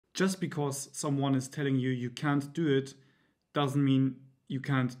Just because someone is telling you you can't do it, doesn't mean you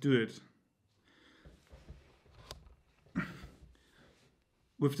can't do it.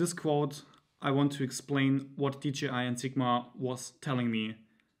 With this quote, I want to explain what DJI and Sigma was telling me,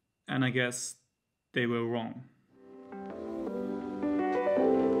 and I guess they were wrong.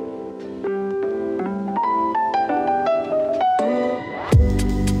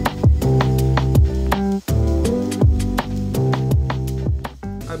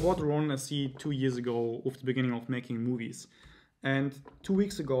 I bought the RONIN SC 2 years ago with the beginning of making movies, and 2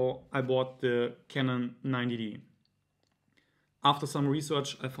 weeks ago I bought the CANON 90D. After some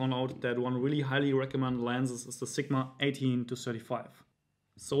research, I found out that one really highly recommended lenses is the Sigma 18-35.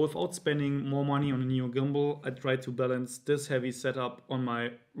 So without spending more money on a new gimbal, I tried to balance this heavy setup on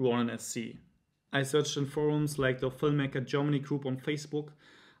my RONIN SC. I searched in forums like the Filmmaker Germany group on Facebook.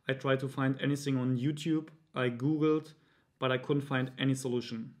 I tried to find anything on YouTube. I googled, but I couldn't find any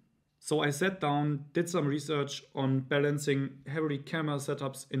solution. So I sat down, did some research on balancing heavy camera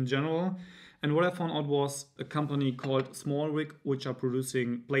setups in general, and what I found out was a company called SmallRig, which are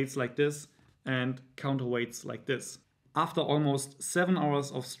producing plates like this and counterweights like this. After almost 7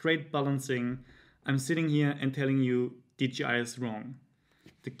 hours of straight balancing, I'm sitting here and telling you DJI is wrong.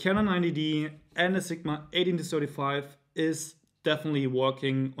 The CANON 90D and the Sigma 18-35 is definitely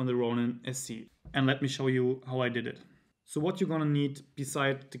working on the RONIN SC. And let me show you how I did it. So what you're gonna need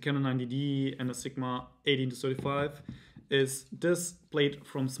beside the CANON 90D and the Sigma 18-35 is this plate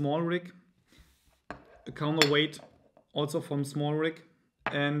from SmallRig, a counterweight also from SmallRig,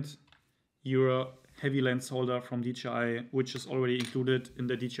 and your heavy lens holder from DJI, which is already included in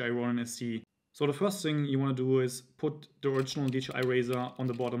the DJI RONIN SC. So the first thing you want to do is put the original DJI razor on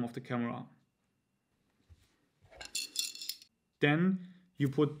the bottom of the camera. Then you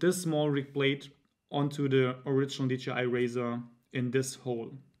put this SmallRig plate onto the original DJI razor in this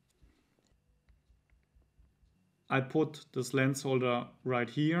hole. I put this lens holder right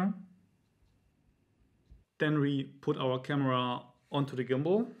here. Then we put our camera onto the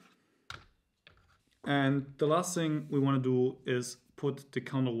gimbal. And the last thing we want to do is put the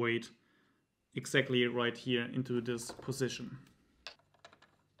counterweight exactly right here into this position.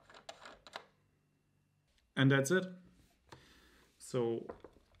 And that's it. So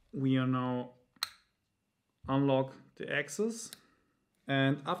we are now unlock the axis.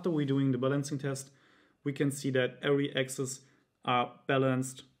 And after we're doing the balancing test, we can see that every axis are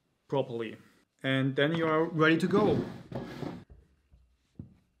balanced properly. And then you are ready to go.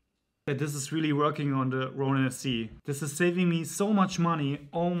 This is really working on the RONIN SC. This is saving me so much money.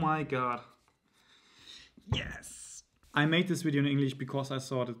 Oh my god. Yes! I made this video in English because I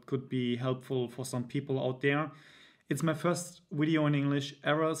thought it could be helpful for some people out there. It's my first video in English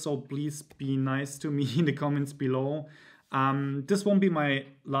ever, so please be nice to me in the comments below. This won't be my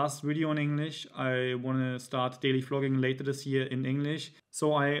last video in English. I want to start daily vlogging later this year in English.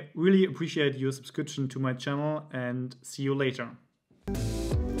 So I really appreciate your subscription to my channel, and see you later.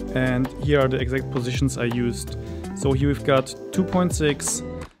 And here are the exact positions I used. So here we've got 2.6,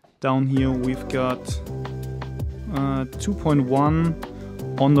 down here we've got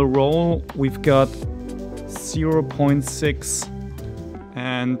 2.1, on the roll we've got 0.6,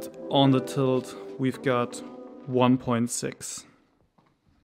 and on the tilt we've got 1.6.